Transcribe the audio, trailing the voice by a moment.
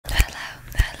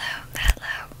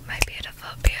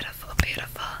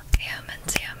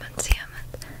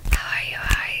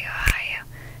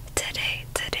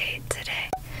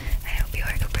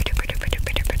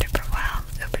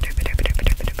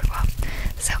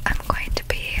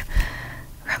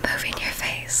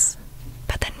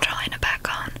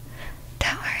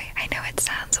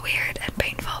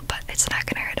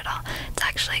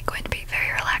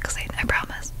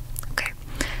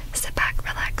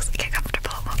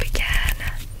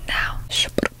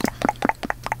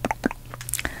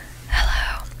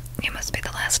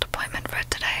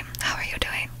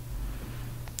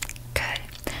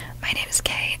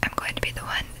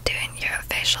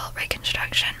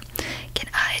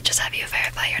just have you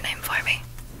verify your name for me?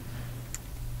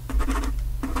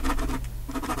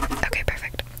 Okay,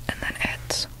 perfect. And then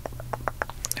it's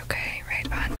okay, right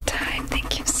on time.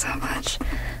 Thank you so much.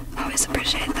 Always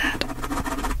appreciate that.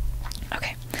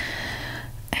 Okay.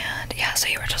 And yeah, so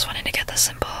you were just wanting to get the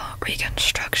simple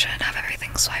reconstruction, have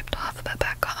everything swiped off but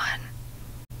back on.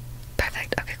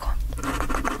 Perfect. Okay, cool.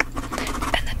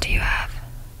 And then do you have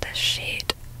this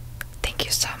sheet? Thank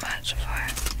you so much for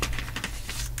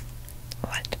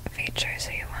what features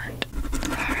do you want?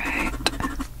 Alright.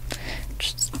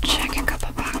 Just check a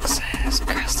couple boxes,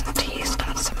 cross some T's,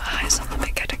 dot some I's, and we'll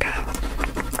be good to go.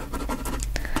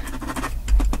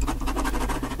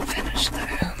 Finish the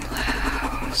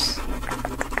umlauts.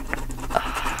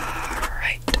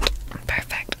 Alright.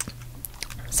 Perfect.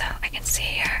 So I can see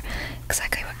here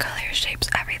exactly what color, shapes,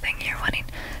 everything you're wanting.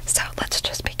 So let's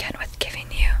just begin with giving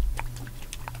you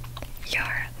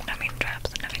your numbing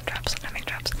drops, numbing drops, numbing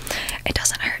drops. It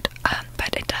doesn't hurt,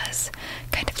 but it does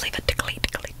kind of leave a tickly,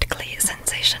 tickly, tickly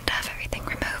sensation to have everything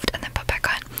removed and then put back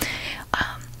on.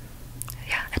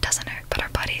 Yeah, it doesn't hurt, but our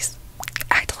bodies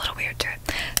act a little weird to it.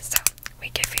 So we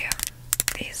give you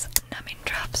these numbing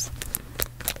drops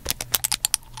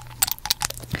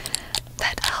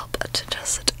that help to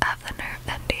just have the nerve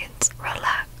endings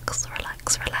relax,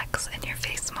 relax, relax in your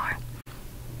face more.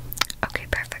 Okay,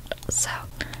 perfect. So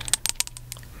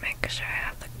make sure I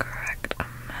have the correct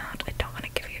amount. I don't want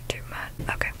to give you too much.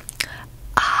 Okay.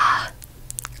 Ah,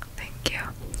 thank you.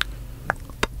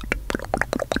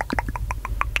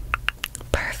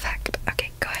 Perfect.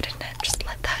 Okay, go ahead and just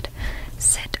let that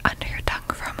sit under your tongue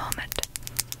for a moment.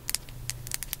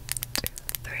 2,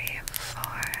 3, 4,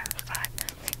 5,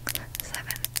 6,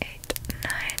 7, 8,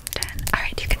 9, 10.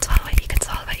 Alright, you can swallow it, you can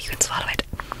swallow it, you can swallow it.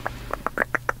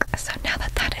 So now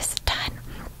that that is done,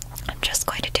 I'm just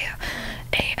going to do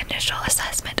an initial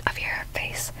assessment of your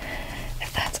face,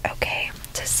 if that's okay,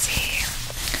 to see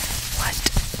what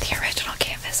the original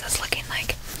canvas is looking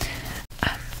like.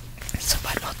 So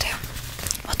what we'll do,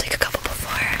 we'll take a couple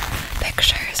before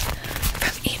pictures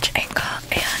from each angle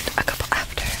and a couple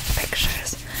after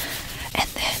pictures, and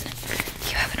then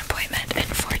you have an appointment in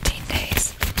 14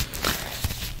 days,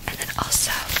 and then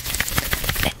also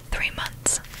in 3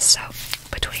 months. So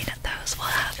between those, we'll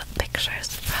have pictures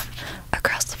from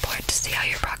across the board to see how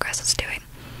your progress is doing.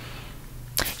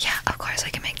 Yeah, of course, I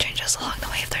can make changes along the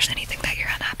way if there's anything that you're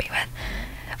unhappy with,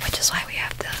 which is why we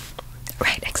have the,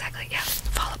 right, exactly, yeah,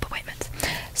 follow-up appointments.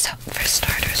 So, for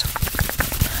starters,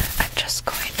 I'm just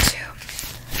going to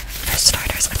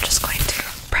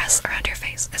press around your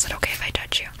face. Is it okay if I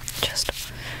touch you? Just,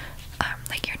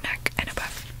 like your neck and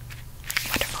above.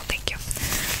 Wonderful, thank you.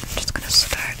 I'm just gonna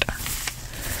start.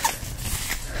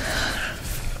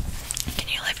 Can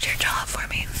you lift your jaw for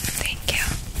me? Thank you.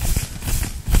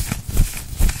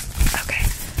 Okay,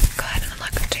 go ahead and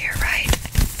look to your right.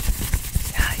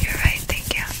 Yeah, you're right,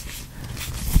 thank you.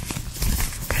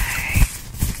 Okay.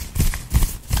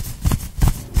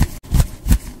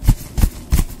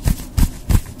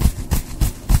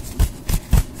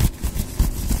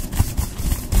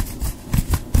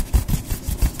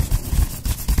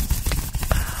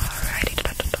 Alrighty.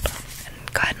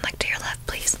 And go ahead and look to your left,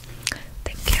 please.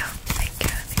 Thank you, thank you,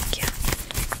 thank you.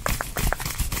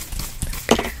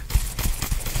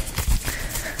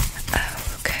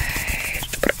 Okay.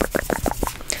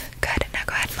 Good, now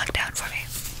go ahead and look down for me.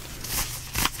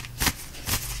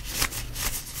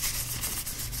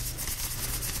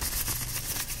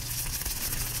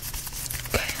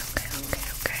 Okay.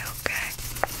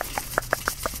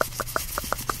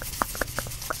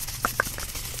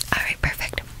 Alright,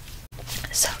 perfect.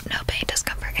 So, no pain,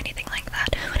 discomfort, anything like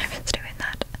that whenever it's doing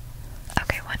that.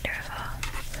 Okay, wonderful.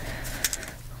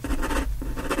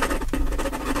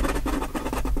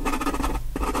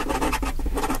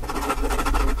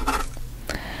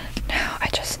 Now, I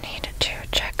just need to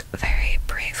check very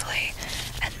briefly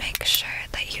and make sure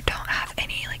that you don't have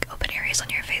any like open areas on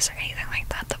your face or anything like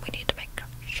that that we need to make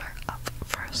sure of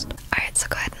first. Alright, so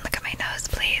go ahead and look at my nose,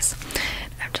 please.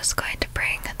 I'm just going to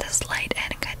bring this light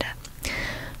in and kind of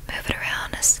move it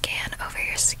around, scan over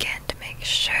your skin to make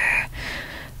sure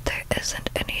there isn't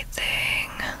anything.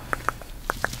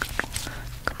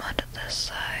 Come on to this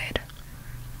side.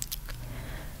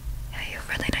 Yeah, you have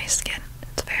really nice skin.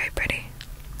 It's very pretty.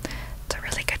 It's a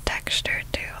really good texture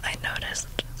too, I noticed.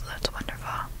 So that's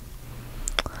wonderful.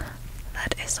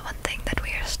 That is one thing that we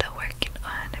are still working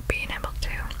on, being able to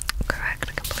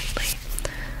correct completely.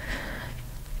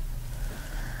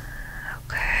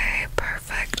 Okay, perfect.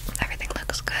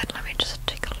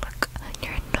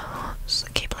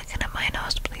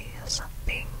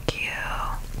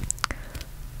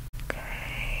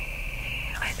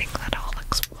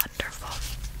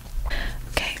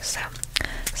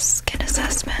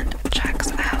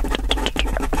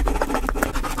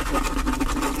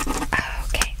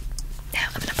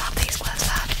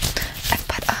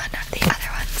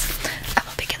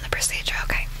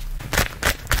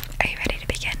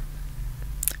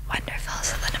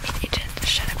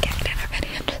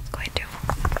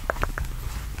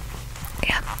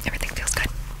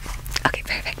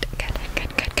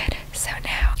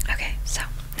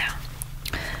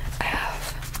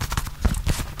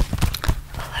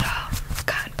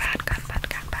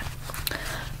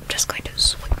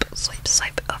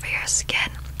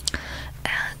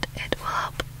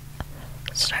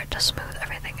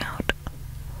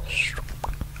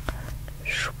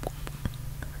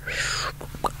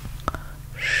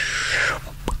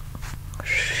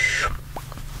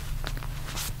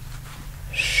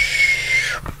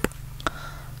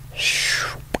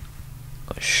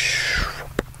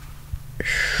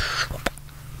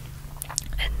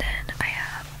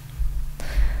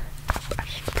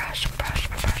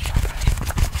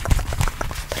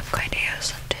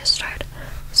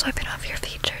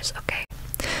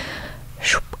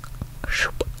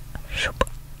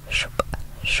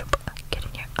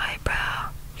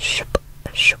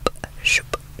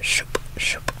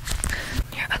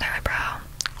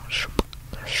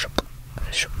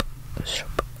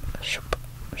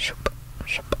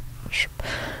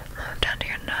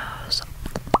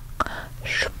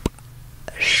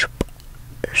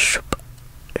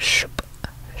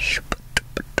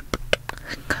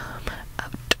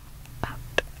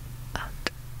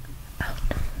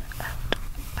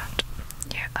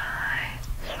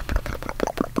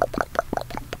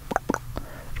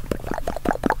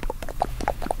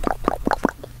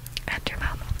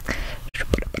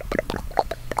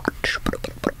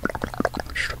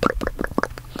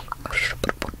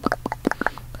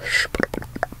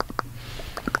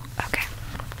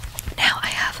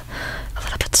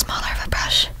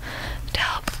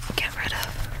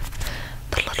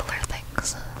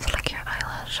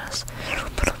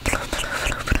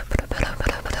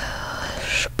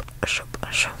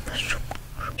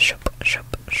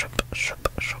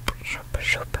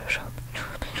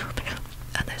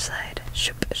 Other side.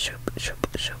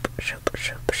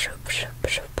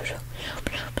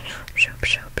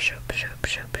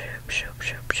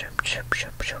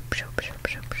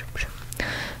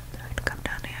 Come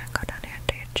down here, go down here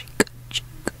to your cheek.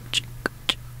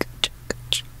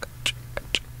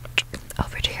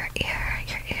 Over to your ear.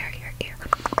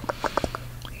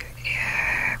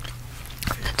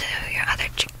 And to your other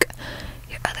cheek.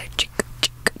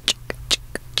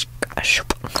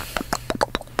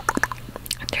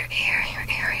 And your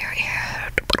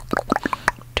ear.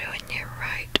 Doing your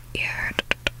right ear.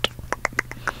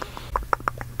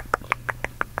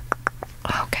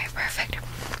 Okay, perfect.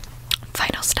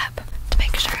 Final step to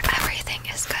make sure everything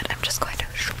is good. I'm just going to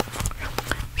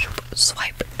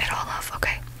swipe it all off,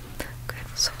 okay? Good.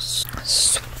 So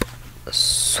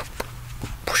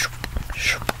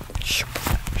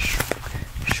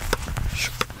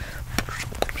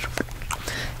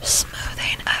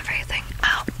smoothing everything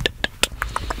out.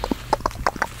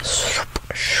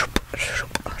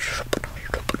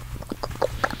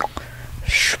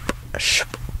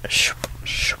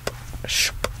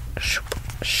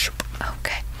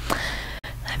 Okay.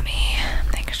 Let me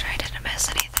make sure I didn't miss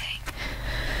anything.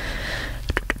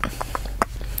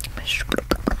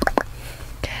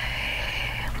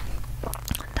 Okay.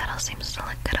 That all seems to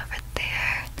look good over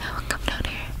there. Now come down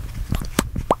here.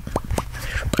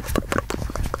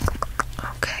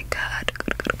 Okay, good.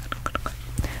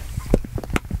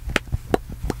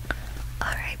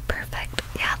 Alright, perfect.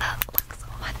 Yeah, that looks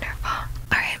wonderful.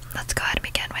 Alright, let's go ahead and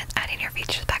begin with adding your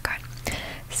features back on.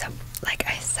 So, like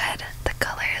I said, the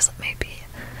colors may be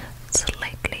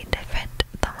slightly different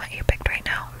than what you picked right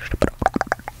now.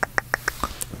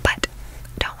 But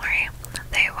don't worry,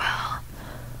 they will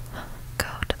go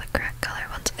to the correct color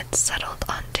once it's settled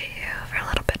onto you for a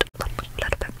little bit.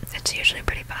 It's usually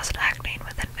pretty fast acting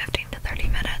within 15 to 30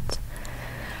 minutes.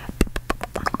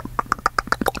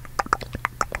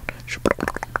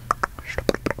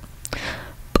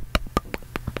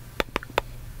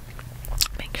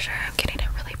 Make sure I'm getting it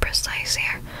really precise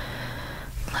here.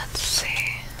 Let's see.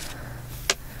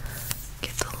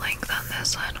 Get the length on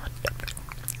this one.